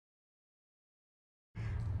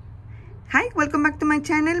Hi, welcome back to my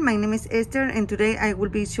channel. My name is Esther and today I will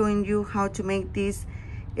be showing you how to make this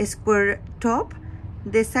square top.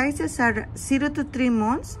 The sizes are 0 to 3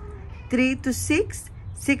 months, 3 to 6,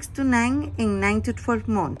 6 to 9 and 9 to 12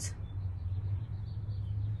 months.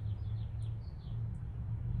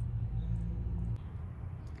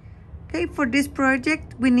 Okay, for this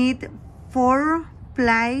project we need 4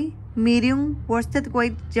 ply medium worsted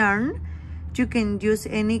weight yarn. You can use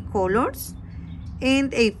any colors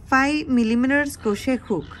and a 5mm crochet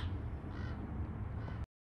hook.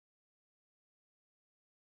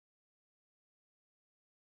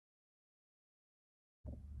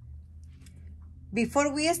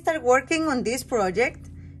 Before we start working on this project,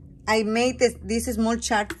 I made this small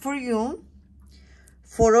chart for you.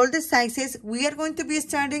 For all the sizes, we are going to be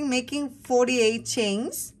starting making 48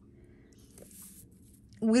 chains.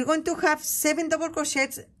 We're going to have 7 double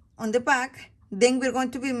crochets on the back. Then we're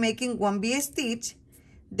going to be making 1 V stitch.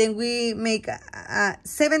 Then we make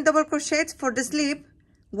 7 double crochets for the sleeve,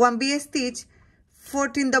 1 V stitch,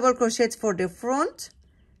 14 double crochets for the front,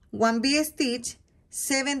 1 V stitch,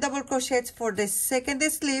 7 double crochets for the second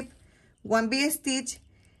sleeve, 1 V stitch,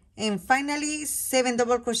 and finally 7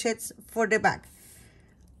 double crochets for the back.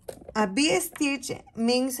 A V stitch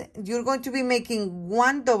means you're going to be making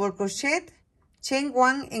 1 double crochet, chain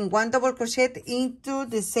 1 and 1 double crochet into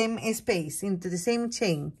the same space, into the same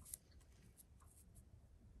chain.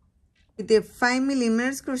 With the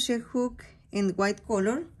 5mm crochet hook in white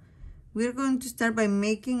color, we're going to start by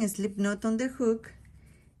making a slip knot on the hook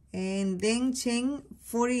and then chain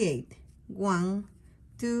 48. 1,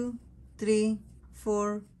 2, 3,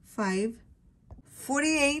 4, 5.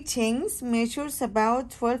 48 chains measures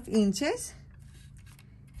about 12 inches.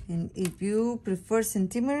 And if you prefer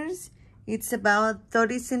centimeters, it's about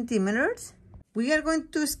 30 centimeters. We are going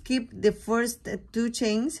to skip the first 2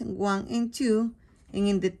 chains, 1 and 2. And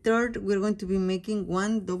in the third, we're going to be making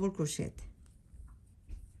 1 double crochet.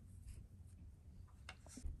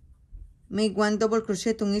 Make 1 double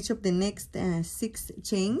crochet on each of the next 6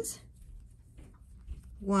 chains.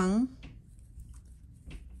 1,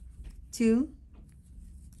 2,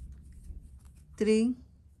 3,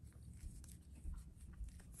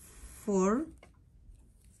 4,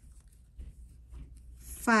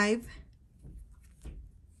 5,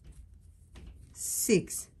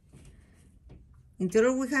 6. In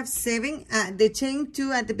total, we have 7. The chain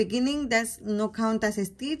 2 at the beginning does not count as a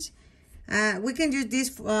stitch. We can use this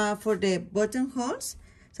for the buttonholes.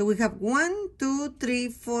 So we have 1, 2, 3,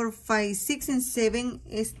 4, 5, 6, and 7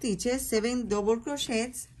 stitches, 7 double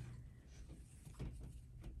crochets.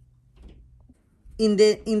 In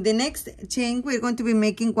the next chain, we're going to be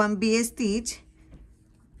making 1 V stitch.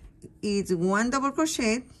 It's 1 double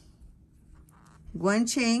crochet, 1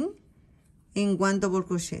 chain, and 1 double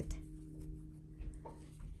crochet.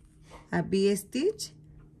 A V stitch,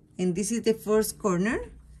 and this is the first corner.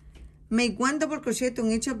 Make 1 double crochet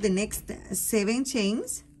on each of the next 7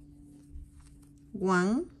 chains.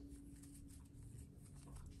 1,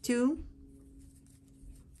 2,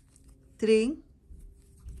 3,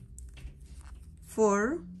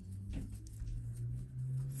 4,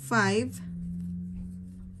 5,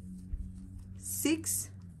 6,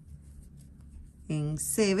 and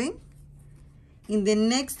 7. In the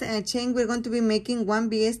next chain, we're going to be making 1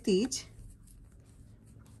 V stitch,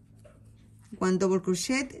 1 double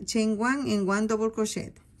crochet, chain 1 and 1 double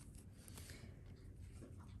crochet.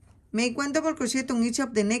 Make 1 double crochet on each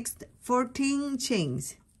of the next 14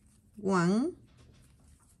 chains. 1,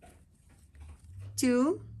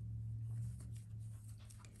 2,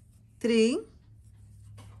 3,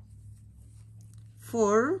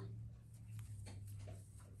 4,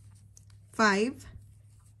 5,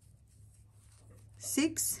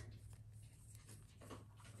 6,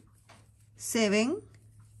 7,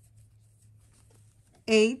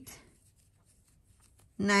 8,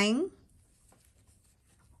 9,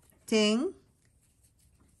 10,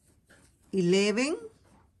 11,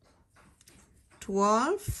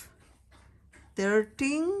 12,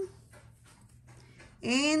 13,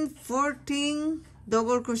 and 14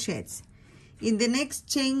 double crochets. In the next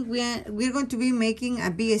chain, we're going to be making a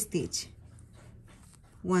V stitch.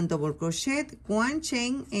 1 double crochet, 1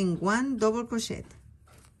 chain, and 1 double crochet.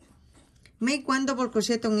 Make 1 double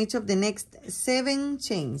crochet on each of the next 7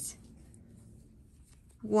 chains.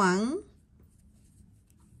 1,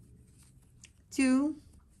 2,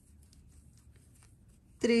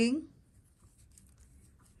 3,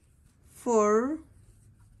 4,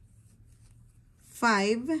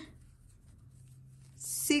 5,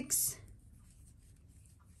 6,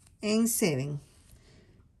 and 7.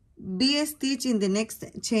 V stitch in the next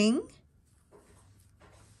chain.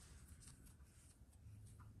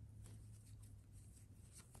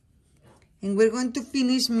 And we're going to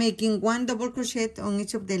finish making 1 double crochet on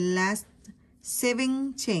each of the last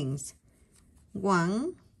 7 chains.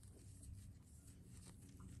 1,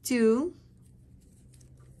 2,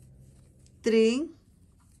 3,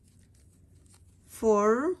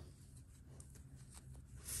 4,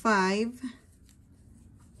 5,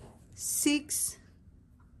 6,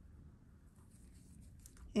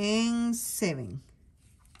 and 7.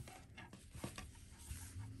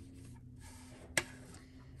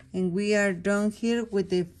 And we are done here with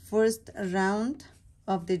the first round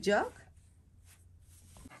of the yoke.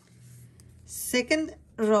 Second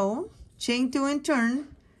row, chain 2 and turn.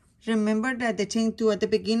 Remember that the chain 2 at the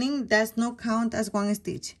beginning does not count as 1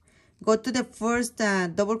 stitch. Go to the first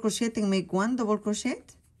double crochet and make 1 double crochet.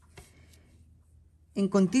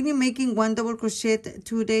 And continue making 1 double crochet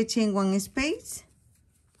to the chain 1 space.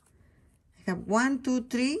 I have 1, 2,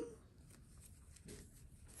 3,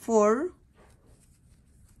 4,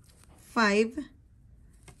 5,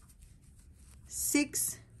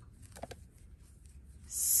 6,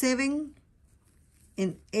 7,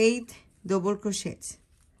 and 8 double crochets.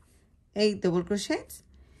 8 double crochets.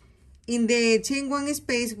 In the chain 1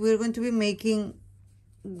 space, we're going to be making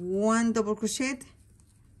 1 double crochet,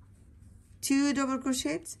 2 double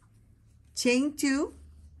crochets, chain 2,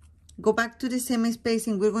 go back to the same space,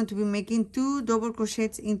 and we're going to be making 2 double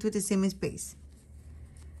crochets into the same space.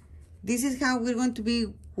 This is how we're going to be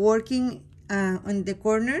working on the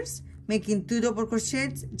corners, making 2 double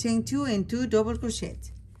crochets, chain 2, and 2 double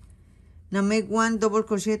crochets. Now make 1 double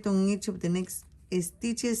crochet on each of the next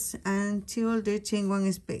stitches until the chain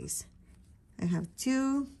 1 space. I have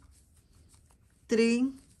 2,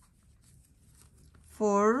 3,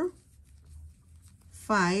 4,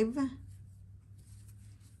 5,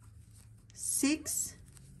 6,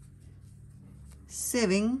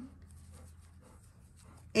 7,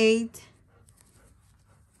 8,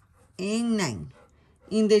 and 9.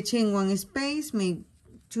 In the chain 1 space, make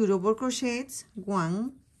 2 double crochets,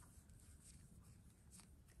 1,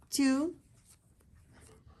 2,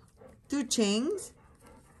 2 chains,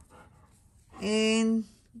 and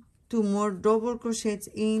 2 more double crochets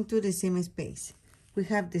into the same space. We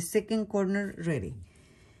have the second corner ready.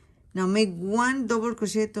 Now make 1 double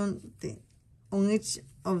crochet on each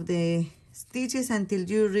of the stitches until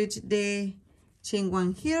you reach the chain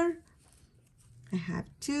 1 here. I have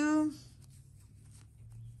 2,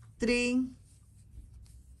 3,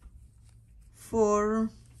 4,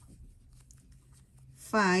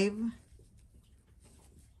 5,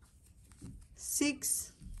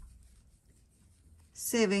 6,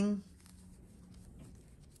 7,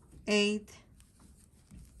 8,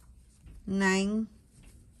 9,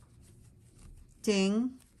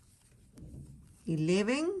 10,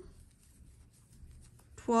 11,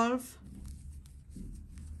 12,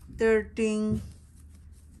 13,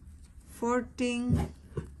 14,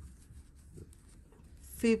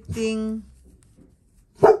 15,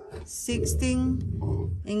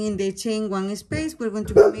 16, and in the chain 1 space, we're going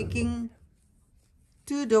to be making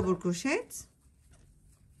 2 double crochets,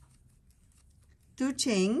 2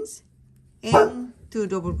 chains, and 2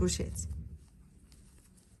 double crochets.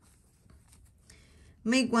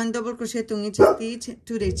 Make 1 double crochet on each stitch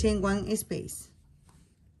to the chain 1 space.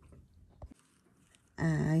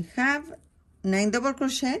 I have 9 double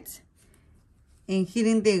crochets, and here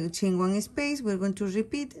in the chain 1 space, we're going to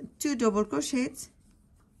repeat 2 double crochets,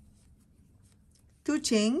 2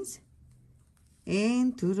 chains,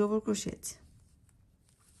 and 2 double crochets.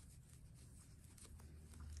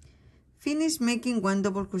 Finish making 1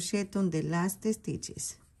 double crochet on the last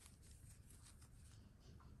stitches.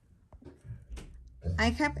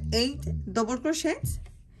 I have 8 double crochets.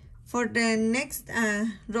 For the next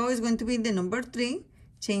row is going to be the number 3,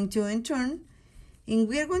 chain 2 and turn, and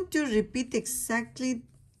we are going to repeat exactly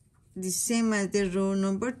the same as the row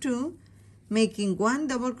number 2, making 1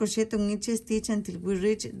 double crochet on each stitch until we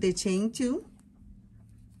reach the chain 2.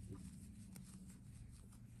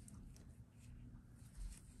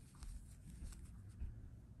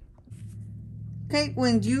 Okay,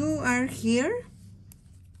 when you are here,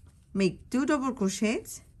 make 2 double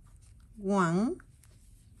crochets, 1,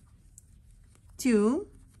 2,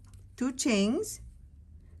 2 chains,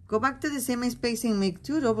 go back to the same space and make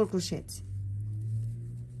 2 double crochets.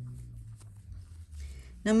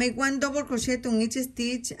 Now make 1 double crochet on each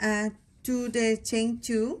stitch to the chain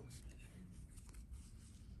 2.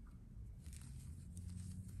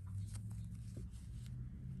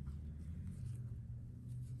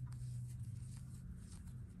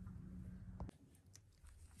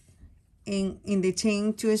 And in the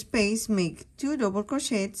chain 2 space, make 2 double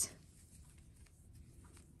crochets,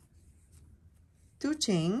 2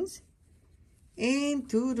 chains, and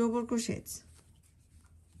 2 double crochets.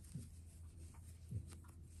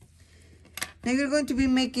 Now you're going to be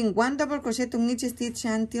making 1 double crochet on each stitch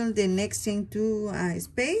until the next chain 2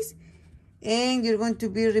 space, and you're going to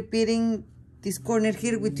be repeating this corner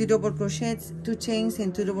here with 2 double crochets, 2 chains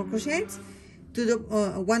and 2 double crochets,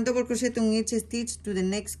 1 double crochet on each stitch to the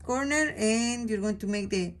next corner, and you're going to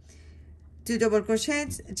make the 2 double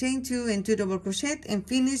crochets, chain 2 and 2 double crochet, and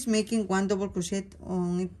finish making 1 double crochet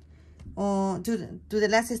on it to the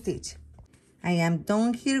last stitch. I am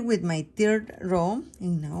done here with my 3rd row,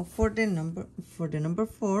 and now for the number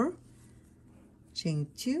 4, chain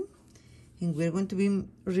 2, and we're going to be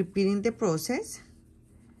repeating the process,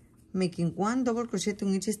 making 1 double crochet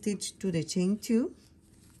on each stitch to the chain 2,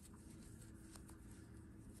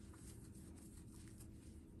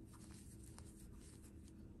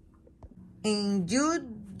 and you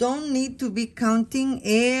don't need to be counting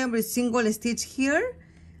every single stitch here,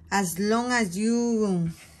 as long as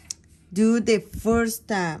you do the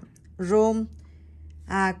first row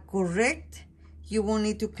correct. You won't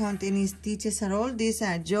need to count any stitches at all. This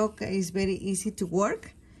yoke is very easy to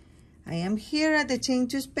work. I am here at the chain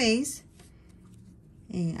 2 space,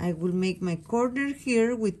 and I will make my corner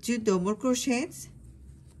here with 2 double crochets,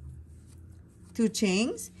 2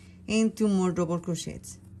 chains, and 2 more double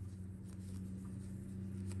crochets.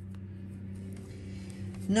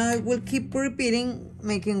 Now I will keep repeating,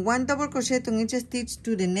 making 1 double crochet on each stitch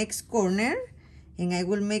to the next corner, and I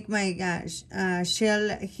will make my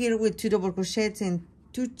shell here with 2 double crochets and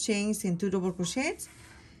 2 chains and 2 double crochets,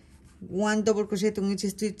 1 double crochet on each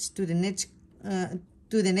stitch to the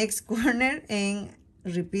next corner, and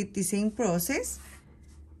repeat the same process.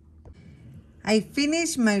 I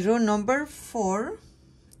finished my row number 4,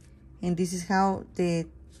 and this is how the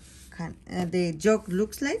yoke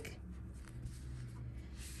looks like.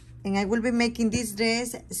 And I will be making this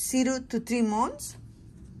dress 0 to 3 months.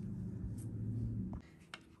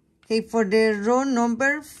 Okay, for the row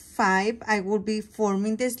number 5, I will be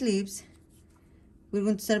forming the sleeves. We're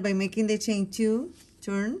going to start by making the chain 2,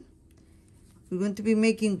 turn. We're going to be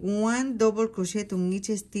making 1 double crochet on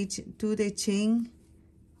each stitch to the chain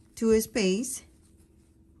 2 space.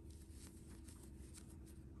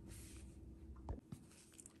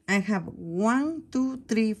 I have 1, 2,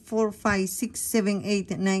 3, 4, 5, 6, 7,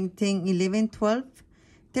 8, 9, 10, 11, 12,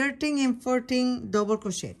 13, and 14 double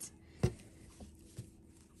crochets.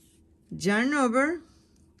 Yarn over,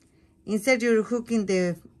 insert your hook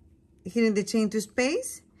here in the chain 2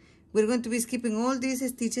 space. We're going to be skipping all these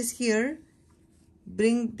stitches here.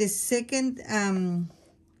 Bring the second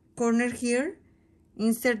corner here,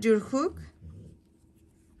 insert your hook,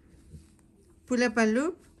 pull up a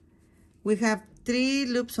loop. We have 3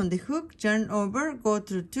 loops on the hook, yarn over, go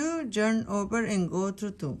through 2, yarn over, and go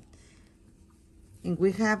through 2. And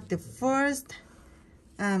we have the first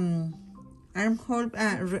armhole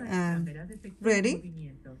ready.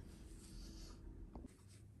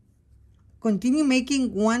 Continue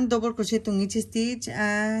making 1 double crochet on each stitch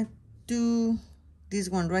to this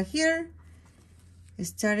one right here,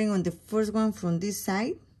 starting on the first one from this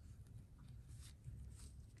side.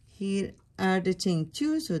 Here are the chain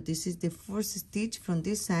 2, so this is the first stitch from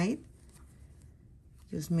this side.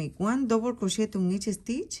 Just make 1 double crochet on each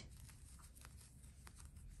stitch.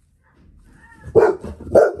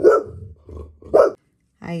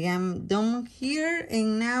 I am done here,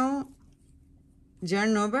 and now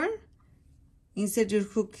yarn over, insert your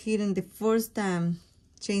hook here in the first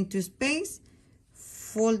chain 2 space,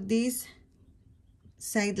 fold this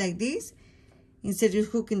side like this, insert your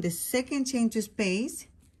hook in the second chain 2 space,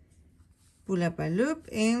 pull up a loop,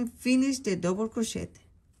 and finish the double crochet.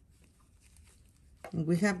 And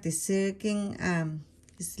we have the second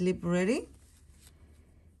slip ready.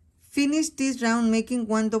 Finish this round making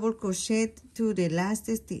 1 double crochet to the last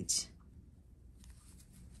stitch.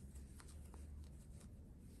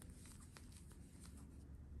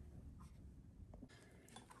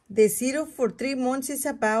 The 0 for 3 months is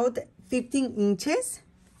about 15 inches.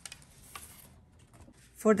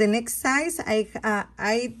 For the next size,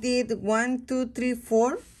 I did 1, 2, 3,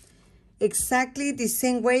 4, exactly the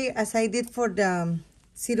same way as I did for the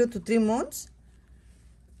 0 to 3 months.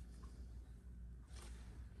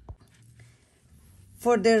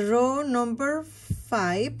 For the row number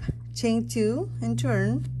 5, chain 2 and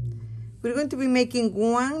turn, we're going to be making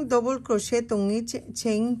 1 double crochet on each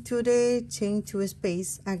chain to the chain 2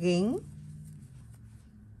 space again.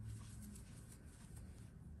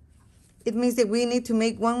 It means that we need to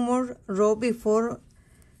make 1 more row before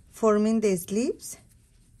forming the sleeves.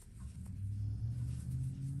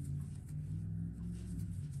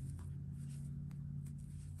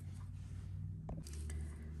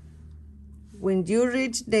 When you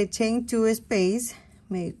reach the chain 2 space,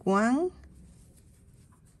 make 1,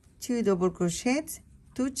 2 double crochets,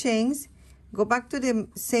 2 chains, go back to the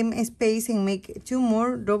same space and make 2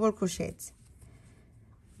 more double crochets.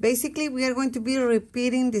 Basically, we are going to be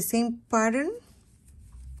repeating the same pattern.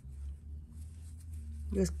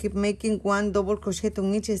 Just keep making 1 double crochet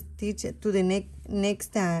on each stitch to the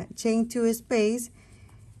next chain 2 space,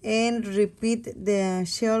 and repeat the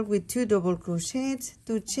shell with 2 double crochets,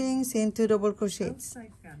 2 chains, and 2 double crochets.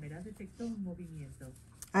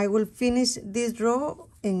 I will finish this row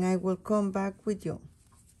and I will come back with you.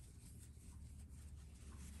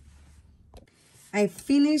 I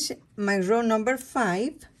finished my row number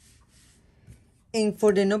 5, and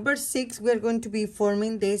for the number 6 we are going to be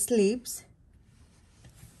forming the sleeves.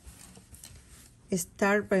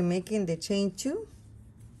 Start by making the chain 2.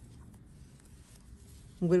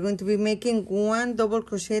 We're going to be making 1 double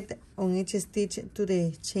crochet on each stitch to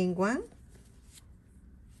the chain 1.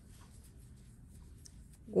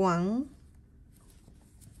 1,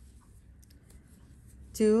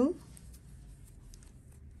 2,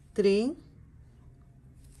 3,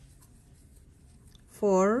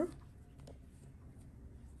 4,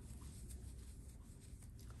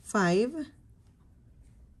 5,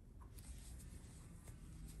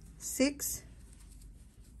 6,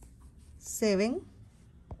 7.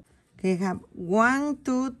 Okay, have 1,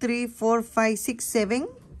 2, 3, 4, 5, 6, 7,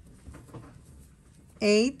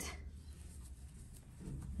 8,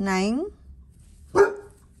 9,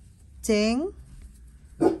 10,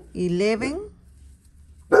 11,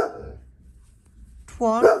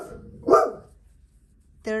 12,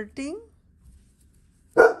 13,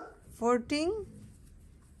 14,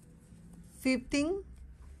 15,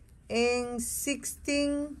 and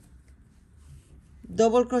 16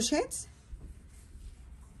 double crochets.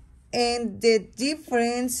 And the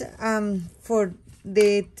difference for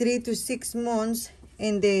the 3 to 6 months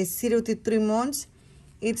and the 0 to 3 months,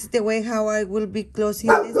 it's the way how I will be closing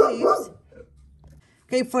the sleeves.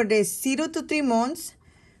 Okay, for the 0 to 3 months,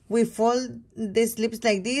 we fold the sleeves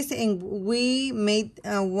like this, and we made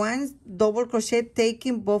 1 double crochet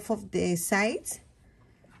taking both of the sides.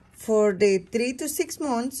 For the 3 to 6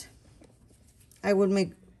 months, I will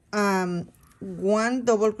make 1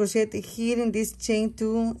 double crochet here in this chain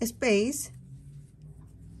 2 space.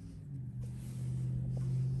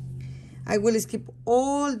 I will skip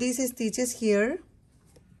all these stitches here,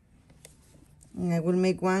 and I will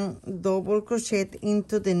make 1 double crochet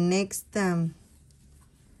into the next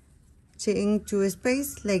chain 2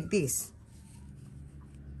 space like this.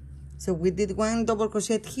 So we did 1 double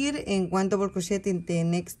crochet here and 1 double crochet in the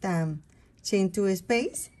next chain 2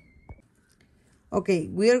 space. Okay,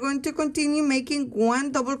 we are going to continue making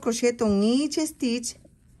 1 double crochet on each stitch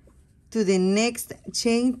to the next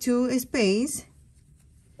chain 2 space.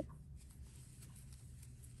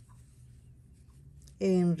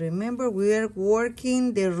 And remember, we are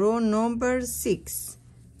working the row number 6.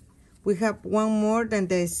 We have 1 more than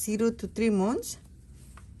the 0 to 3 months.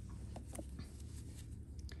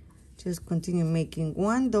 Just continue making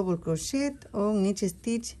 1 double crochet on each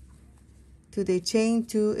stitch to the chain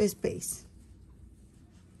 2 space.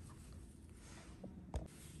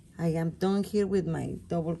 I am done here with my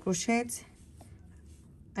double crochets.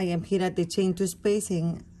 I am here at the chain 2 space,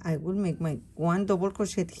 and I will make my 1 double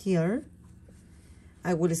crochet here.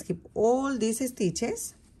 I will skip all these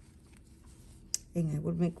stitches, and I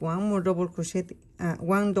will make 1 more double crochet,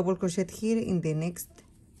 1 double crochet here in the next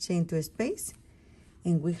chain 2 space,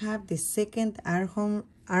 and we have the second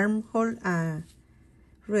armhole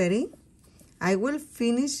ready. I will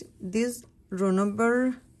finish this row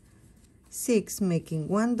number 6 making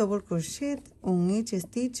 1 double crochet on each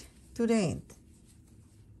stitch to the end.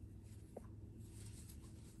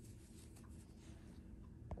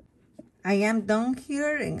 I am done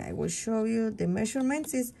here, and I will show you the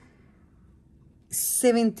measurements. Is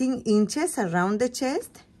 17 inches around the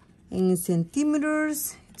chest, and in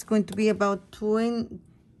centimeters it's going to be about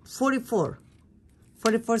 44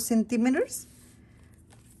 centimeters.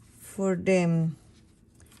 For the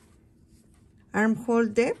armhole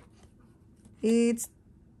depth, it's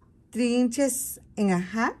 3 inches and a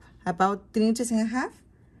half, about 3 inches and a half,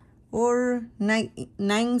 or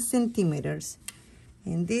 9 centimeters.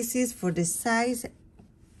 And this is for the size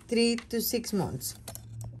 3 to 6 months.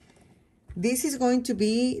 This is going to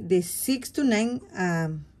be the 6 to 9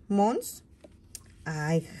 months.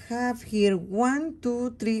 I have here 1,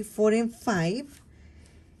 2, 3, 4, and 5.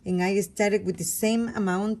 And I started with the same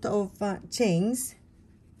amount of chains.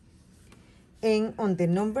 And on the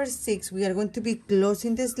number 6, we are going to be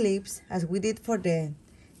closing the sleeves as we did for the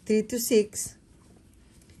 3 to 6.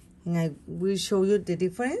 And I will show you the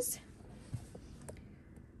difference.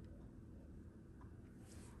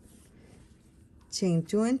 chain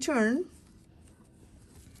 2 and turn.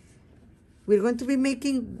 We're going to be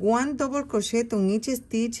making 1 double crochet on each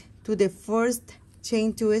stitch to the first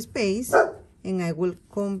chain 2 space, and I will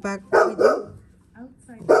come back with you.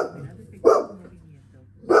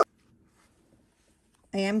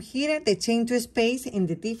 I am here at the chain 2 space, and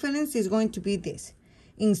the difference is going to be this.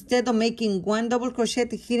 Instead of making 1 double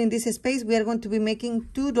crochet here in this space, we are going to be making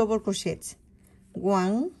 2 double crochets.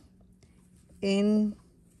 1 and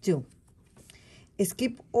 2.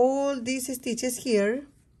 Skip all these stitches here.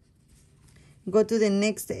 Go to the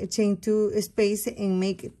next chain 2 space and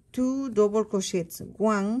make 2 double crochets.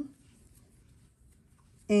 1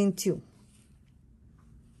 and 2.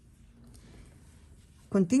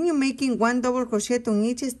 Continue making 1 double crochet on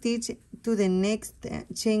each stitch to the next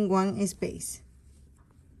chain 1 space.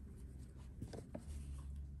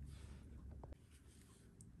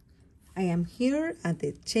 I am here at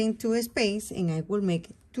the chain 2 space, and I will make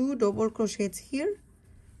 2 double crochets here.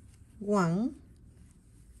 1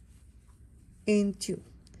 and 2.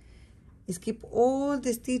 Skip all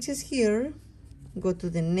the stitches here. Go to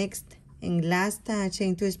the next and last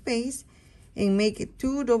chain 2 space and make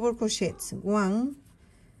 2 double crochets. 1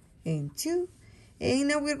 and 2. And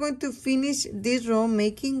now we're going to finish this row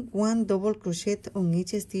making 1 double crochet on each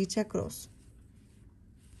stitch across.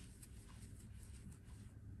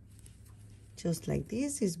 Just like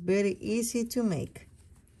this. It's very easy to make.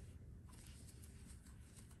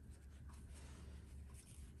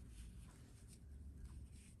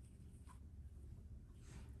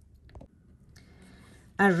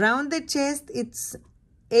 Around the chest, it's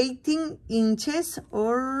 18 inches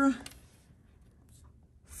or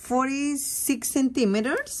 46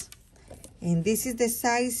 centimeters. And this is the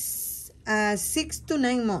size 6 to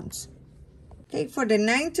 9 months. Okay, for the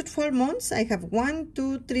 9 to 12 months, I have 1,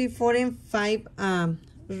 2, 3, 4, and 5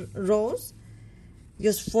 rows.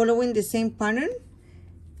 Just following the same pattern.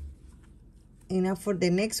 And now for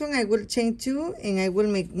the next one, I will chain 2 and I will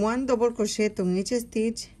make 1 double crochet on each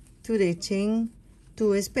stitch to the chain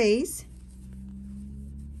 2 space.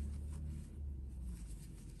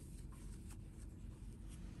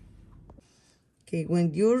 Okay,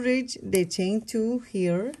 when you reach the chain 2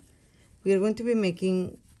 here, we are going to be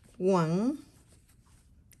making 1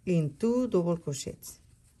 and 2 double crochets.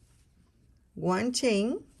 1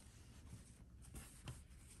 chain.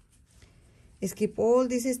 Skip all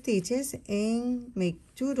these stitches and make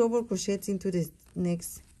 2 double crochets into the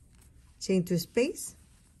next chain 2 space.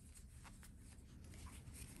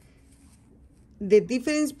 The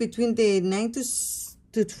difference between the 9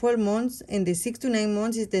 to 12 months and the 6 to 9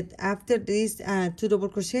 months is that after these 2 double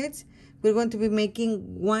crochets, we're going to be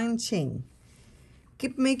making 1 chain.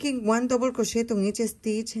 Keep making 1 double crochet on each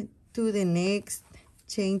stitch to the next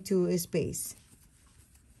chain 2 space.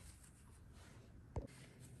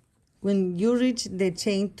 When you reach the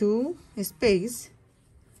chain 2 space,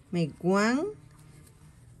 make 1,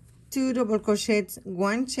 2 double crochets,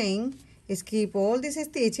 1 chain, skip all these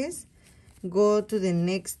stitches, go to the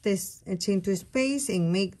next chain 2 space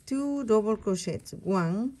and make 2 double crochets,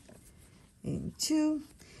 1 and 2.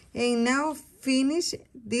 And now finish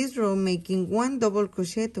this row making 1 double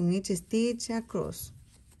crochet on each stitch across.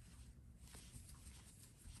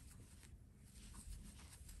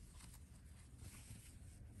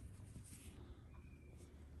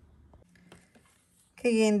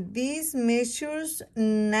 Okay, and this measures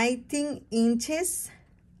 19 inches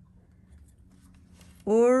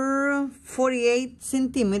or 48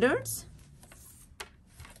 centimeters.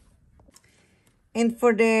 And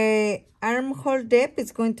for the armhole depth,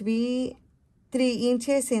 it's going to be 3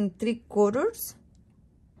 inches and 3/4.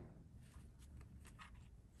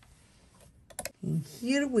 And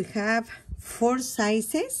here we have 4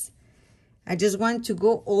 sizes. I just want to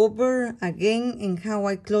go over again and how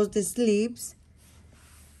I close the sleeves.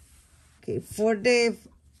 Okay, for the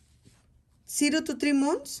 0 to 3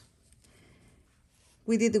 months,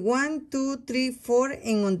 we did 1, 2, 3, 4,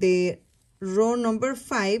 and on the row number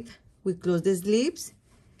 5, we close the sleeves,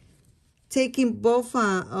 taking both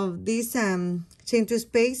of these chain 2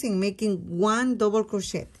 space and making 1 double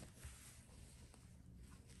crochet.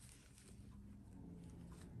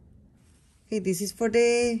 Okay, this is for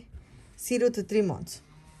the 0 to 3 months.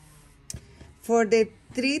 For the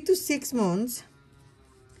 3 to 6 months,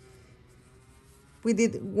 we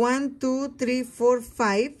did 1, 2, 3, 4,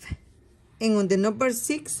 5, and on the number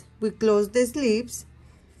 6, we close the sleeves,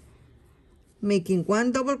 making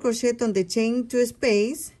 1 double crochet on the chain 2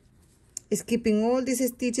 space, skipping all these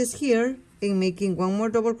stitches here, and making 1 more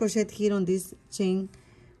double crochet here on this chain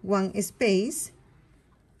 1 space.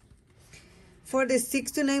 For the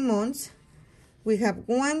 6 to 9 months, we have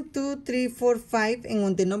 1, 2, 3, 4, 5, and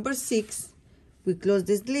on the number 6, we close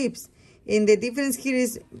the slips. And the difference here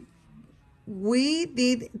is we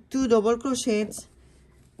did 2 double crochets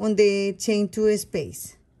on the chain 2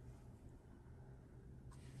 space.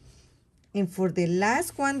 And for the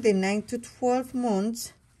last one, the 9 to 12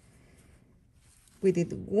 months, we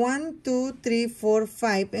did 1, 2, 3, 4,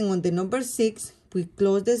 5, and on the number 6, we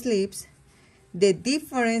close the slips. The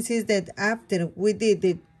difference is that after we did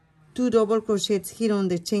the 2 double crochets here on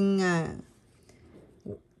the chain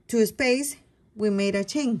 2 space, we made a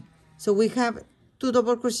chain. So we have 2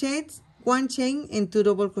 double crochets, 1 chain, and 2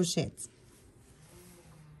 double crochets.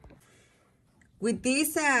 With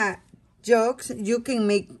these yokes, you can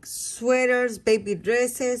make sweaters, baby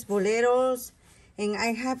dresses, boleros, and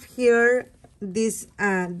I have here this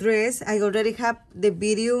dress. I already have the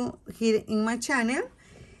video here in my channel,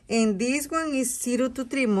 and this one is 0 to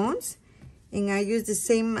 3 months, and I use the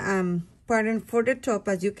same pattern for the top,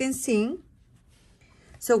 as you can see.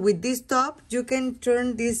 So with this top, you can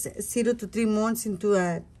turn this 0 to 3 months into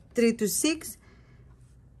a 3 to 6,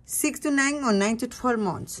 6 to 9, or 9 to 12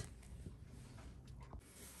 months.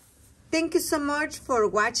 Thank you so much for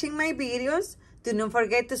watching my videos. Do not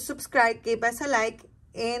forget to subscribe, give us a like,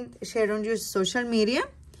 and share on your social media.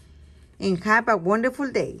 And have a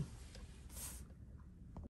wonderful day.